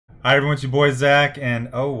Hi everyone, it's your boy Zach, and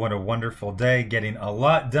oh, what a wonderful day, getting a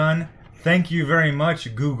lot done. Thank you very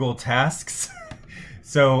much, Google Tasks.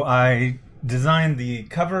 So I designed the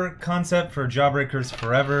cover concept for Jawbreakers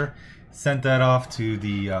Forever, sent that off to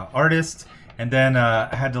the artist, and then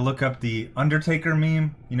I had to look up the Undertaker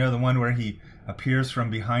meme, you know, the one where he appears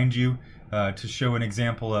from behind you, to show an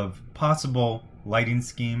example of possible lighting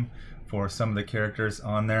scheme for some of the characters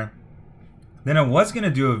on there. Then I was going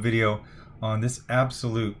to do a video on this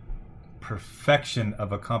absolute perfection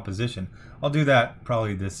of a composition. I'll do that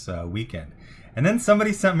probably this weekend. And then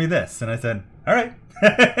somebody sent me this, and I said, all right,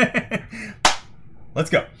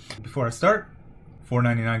 let's go. Before I start,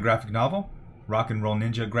 $4.99 graphic novel, Rock and Roll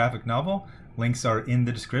Ninja graphic novel. Links are in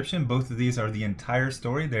the description. Both of these are the entire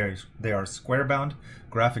story. They are square-bound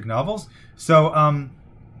graphic novels. So,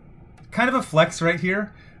 kind of a flex right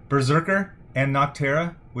here. Berserker and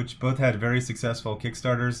Noctera, which both had very successful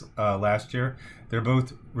Kickstarters last year. They're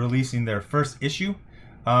both releasing their first issue.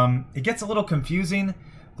 It gets a little confusing.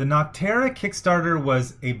 The Noctera Kickstarter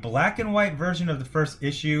was a black and white version of the first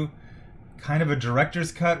issue, kind of a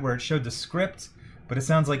director's cut where it showed the script, but it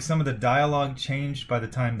sounds like some of the dialogue changed by the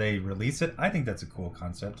time they release it. I think that's a cool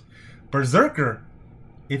concept. Berserker,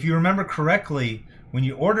 if you remember correctly, when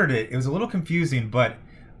you ordered it, it was a little confusing, but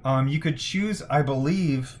you could choose, I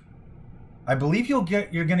believe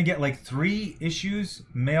you're gonna get like 3 issues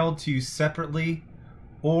mailed to you separately,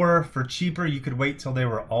 or for cheaper you could wait till they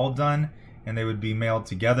were all done and they would be mailed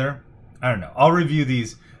together. I don't know. I'll review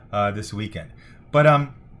these this weekend. But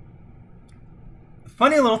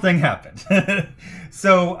funny little thing happened.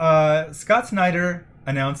 So Scott Snyder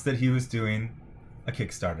announced that he was doing a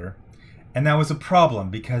Kickstarter, and that was a problem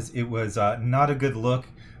because it was not a good look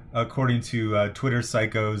according to Twitter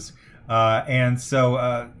psychos. And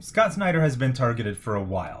so Scott Snyder has been targeted for a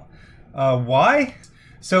while. Why?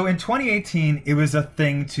 So in 2018, it was a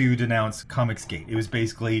thing to denounce Comicsgate. It was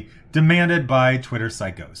basically demanded by Twitter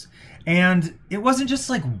psychos. And it wasn't just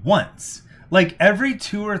like once. Like every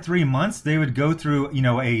 2 or 3 months, they would go through, you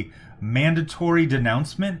know, a mandatory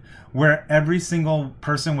denouncement where every single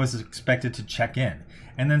person was expected to check in.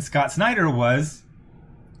 And then Scott Snyder was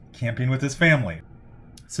camping with his family.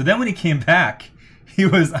 So then when he came back, he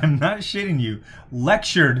was, I'm not shitting you,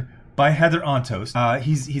 lectured by Heather Ontos.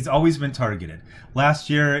 He's always been targeted. Last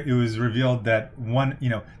year, it was revealed that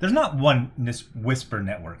there's not one Whisper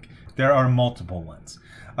network. There are multiple ones.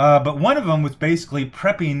 But one of them was basically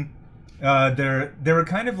prepping, they were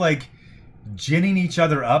kind of like ginning each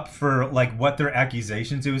other up for like what their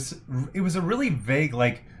accusations. It was a really vague,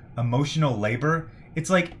 like emotional labor. It's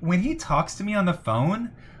like when he talks to me on the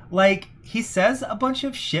phone, like, he says a bunch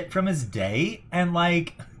of shit from his day, and,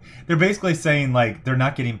 like, they're basically saying, like, they're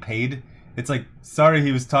not getting paid. It's like, sorry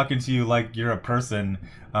he was talking to you like you're a person,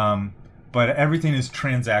 but everything is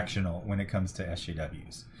transactional when it comes to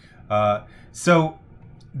SJWs. So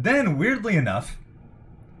then, weirdly enough,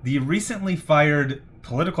 the recently fired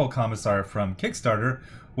political commissar from Kickstarter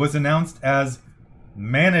was announced as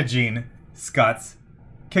managing Scott's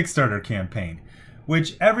Kickstarter campaign,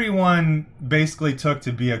 which everyone basically took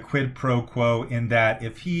to be a quid pro quo, in that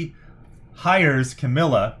if he hires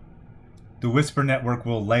Camilla, the Whisper Network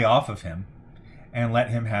will lay off of him and let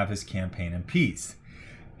him have his campaign in peace.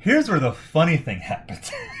 Here's where the funny thing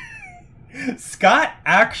happened. Scott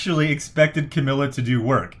actually expected Camilla to do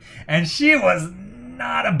work, and she was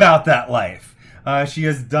not about that life. She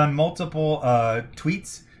has done multiple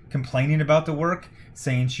tweets complaining about the work,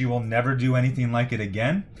 saying she will never do anything like it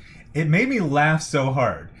again. It made me laugh so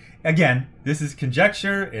hard. Again, this is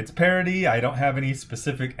conjecture, it's parody, I don't have any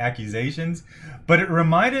specific accusations, but it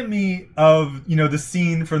reminded me of, you know, the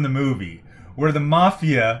scene from the movie where the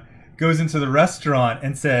mafia goes into the restaurant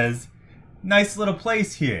and says, nice little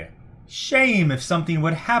place here. Shame if something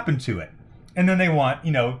would happen to it. And then they want,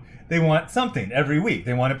 they want something every week.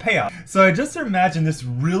 They want a payout. So I just imagine this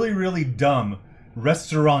really, really dumb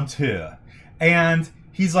restaurateur. And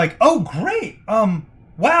he's like, oh, great.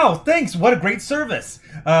 Wow, thanks, what a great service.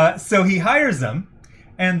 So he hires them,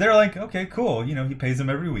 and they're like, okay, cool. He pays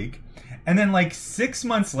them every week. And then like 6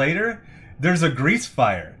 months later, there's a grease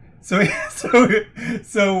fire. So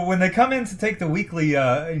when they come in to take the weekly,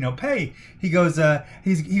 pay, he goes,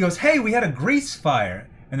 hey, we had a grease fire.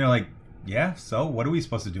 And they're like, yeah, so what are we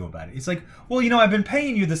supposed to do about it? He's like, well, I've been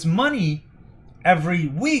paying you this money every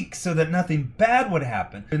week so that nothing bad would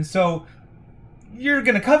happen. And so you're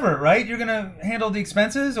going to cover it, right? You're going to handle the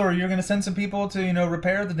expenses, or you're going to send some people to,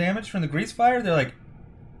 repair the damage from the grease fire? They're like,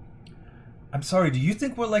 I'm sorry, do you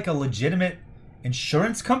think we're like a legitimate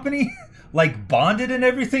insurance company? Like bonded and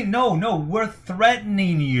everything? No, we're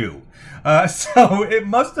threatening you. So it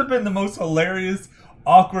must have been the most hilarious,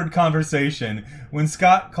 awkward conversation when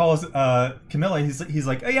Scott calls Camilla. He's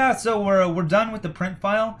like, oh yeah, so we're done with the print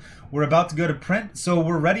file. We're about to go to print, so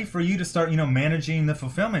we're ready for you to start, managing the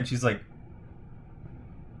fulfillment. She's like,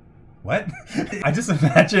 what? I just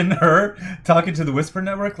imagine her talking to the Whisper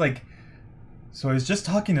Network like, so I was just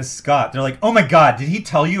talking to Scott. They're like, oh my god, did he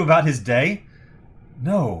tell you about his day?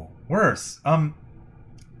 No, worse. I'm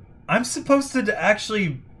supposed to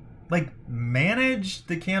actually manage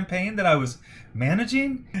the campaign that I was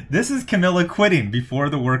managing? This is Camilla quitting before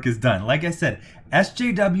the work is done. Like I said,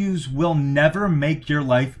 SJWs will never make your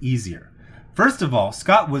life easier. First of all,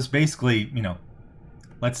 Scott was basically,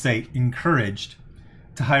 let's say encouraged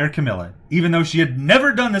to hire Camilla, even though she had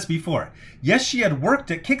never done this before. Yes, she had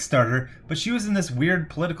worked at Kickstarter, but she was in this weird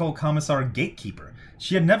political commissar gatekeeper.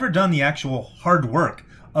 She had never done the actual hard work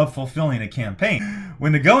of fulfilling a campaign.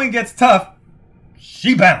 When the going gets tough,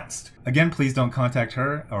 she bounced. Again, please don't contact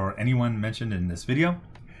her or anyone mentioned in this video.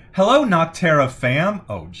 Hello, Noctera fam.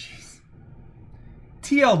 Oh, jeez.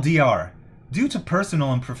 TLDR. Due to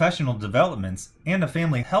personal and professional developments and a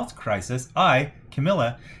family health crisis, I,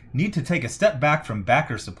 Camilla, need to take a step back from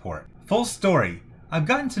backer support. Full story. I've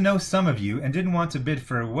gotten to know some of you and didn't want to bid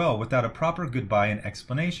farewell without a proper goodbye and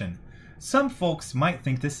explanation. Some folks might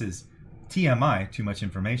think this is TMI, too much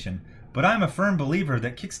information, but I'm a firm believer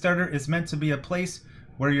that Kickstarter is meant to be a place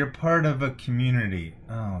where you're part of a community.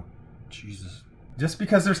 Oh, Jesus. Just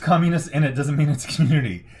because there's communists in it doesn't mean it's a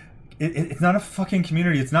community. It's not a fucking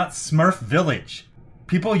community. It's not Smurf Village.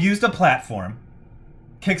 People used a platform,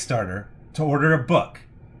 Kickstarter, to order a book.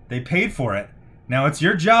 They paid for it. Now it's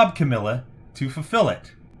your job, Camilla, to fulfill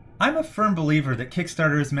it. I'm a firm believer that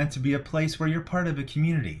Kickstarter is meant to be a place where you're part of a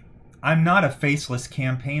community. I'm not a faceless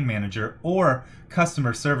campaign manager or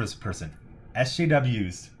customer service person.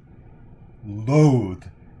 SJWs loathe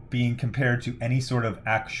being compared to any sort of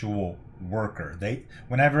actual worker.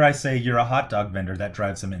 Whenever I say you're a hot dog vendor, that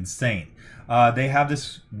drives them insane. They have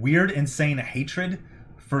this weird, insane hatred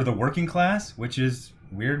for the working class, which is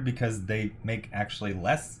weird because they make actually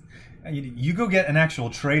less. You go get an actual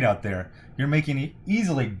trade out there, you're making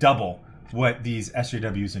easily double what these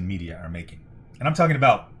SJWs in media are making. And I'm talking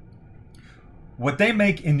about what they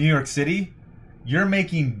make in New York City, you're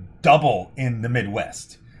making double in the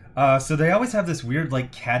Midwest. So they always have this weird,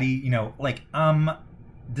 catty,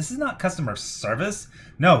 this is not customer service.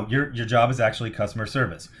 No, your job is actually customer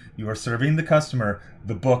service. You are serving the customer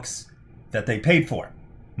the books that they paid for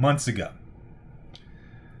months ago.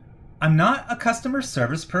 I'm not a customer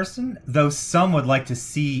service person, though some would like to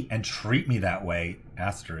see and treat me that way.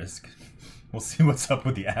 Asterisk. We'll see what's up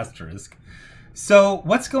with the asterisk. So,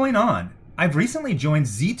 what's going on? I've recently joined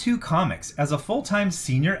Z2 Comics as a full-time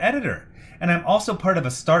senior editor, and I'm also part of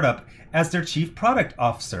a startup as their chief product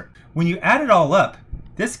officer. When you add it all up,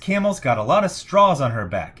 this camel's got a lot of straws on her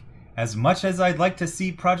back. As much as I'd like to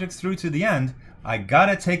see projects through to the end, I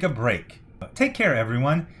gotta take a break. Take care,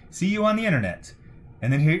 everyone. See you on the internet.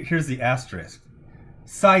 And then here's the asterisk.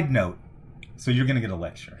 Side note. So you're gonna get a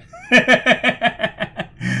lecture.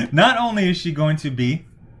 Not only is she going to be,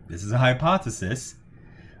 this is a hypothesis,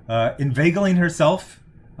 inveigling herself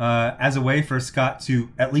as a way for Scott to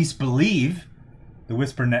at least believe the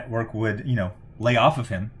Whisper Network would, lay off of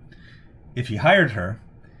him if he hired her.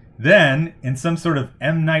 Then, in some sort of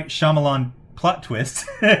M. Night Shyamalan plot twist,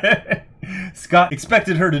 Scott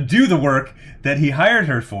expected her to do the work that he hired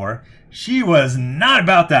her for. She was not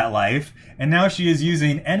about that life, and now she is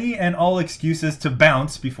using any and all excuses to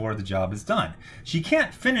bounce before the job is done. She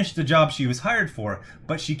can't finish the job she was hired for,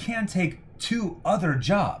 but she can take 2 other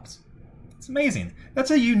jobs. It's amazing.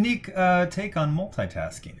 That's a unique take on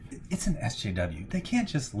multitasking. It's an SJW. They can't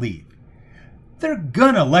just leave. They're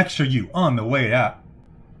gonna lecture you on the way out.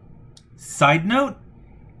 Side note,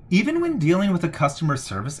 even when dealing with a customer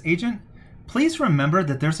service agent, please remember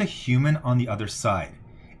that there's a human on the other side.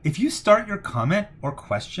 If you start your comment or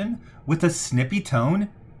question with a snippy tone,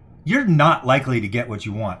 you're not likely to get what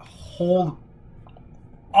you want. Oh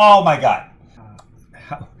my God.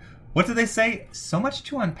 What do they say? So much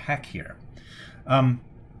to unpack here.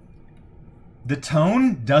 The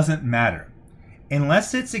tone doesn't matter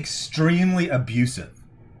unless it's extremely abusive,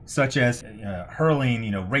 such as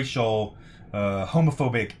hurling, racial,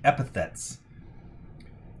 homophobic epithets.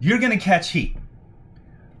 You're gonna catch heat.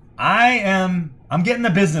 I'm getting the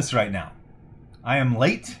business right now. I am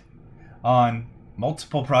late on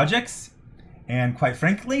multiple projects, and quite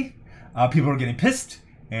frankly, people are getting pissed,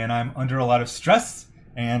 and I'm under a lot of stress,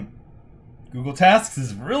 and Google Tasks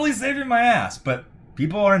is really saving my ass, but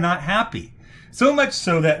people are not happy. So much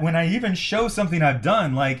so that when I even show something I've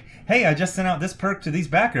done, like, hey, I just sent out this perk to these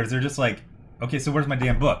backers, they're just like, okay, so where's my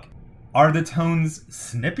damn book? Are the tones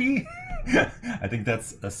snippy? I think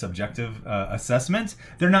that's a subjective assessment.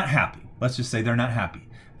 They're not happy. Let's just say they're not happy.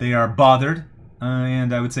 They are bothered,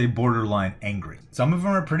 and I would say borderline angry. Some of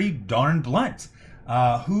them are pretty darn blunt.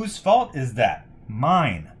 Whose fault is that?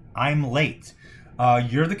 Mine. I'm late.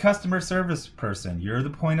 You're the customer service person. You're the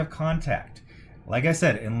point of contact. Like I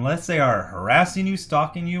said, unless they are harassing you,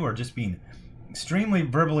 stalking you, or just being extremely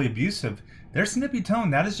verbally abusive, their snippy tone,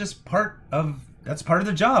 that is just that's part of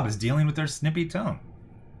the job, is dealing with their snippy tone.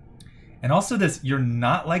 And also this, you're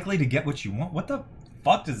not likely to get what you want. What the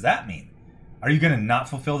fuck does that mean? Are you going to not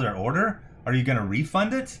fulfill their order? Are you going to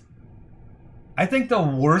refund it? I think the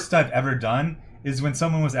worst I've ever done is when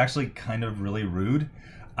someone was actually kind of really rude.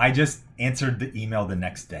 I just answered the email the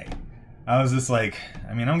next day. I was just like,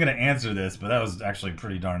 I mean, I'm going to answer this, but that was actually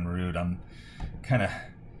pretty darn rude. I'm going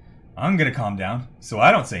to calm down so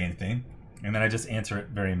I don't say anything. And then I just answer it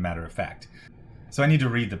very matter of fact. So I need to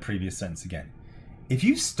read the previous sentence again. If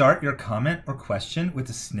you start your comment or question with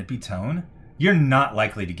a snippy tone, you're not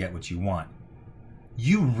likely to get what you want.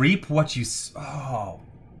 You reap what you... Oh.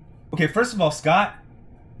 Okay, first of all, Scott,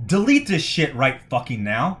 delete this shit right fucking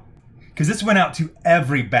now. Because this went out to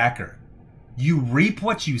every backer. You reap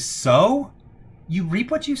what you sow? You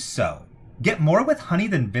reap what you sow. Get more with honey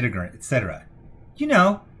than vinegar, etc. You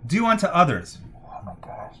know, do unto others. Oh my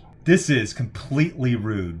gosh. This is completely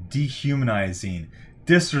rude, dehumanizing,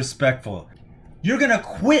 disrespectful. You're gonna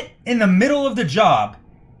quit in the middle of the job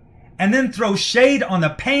and then throw shade on the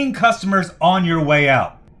paying customers on your way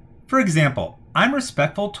out. For example, I'm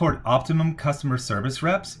respectful toward Optimum customer service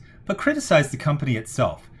reps, but criticize the company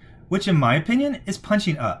itself, which in my opinion is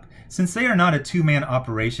punching up, since they are not a two-man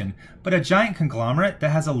operation, but a giant conglomerate that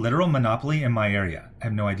has a literal monopoly in my area. I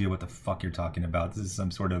have no idea what the fuck you're talking about. This is some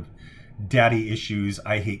sort of daddy issues,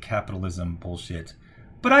 I hate capitalism bullshit.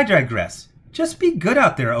 But I digress. Just be good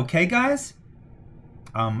out there, okay, guys?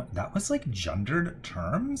 That was like gendered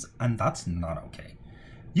terms, and that's not okay.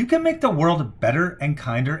 You can make the world better and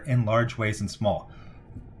kinder in large ways and small.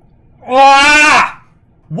 Ah!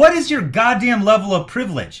 What is your goddamn level of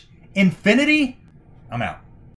privilege? Infinity? I'm out.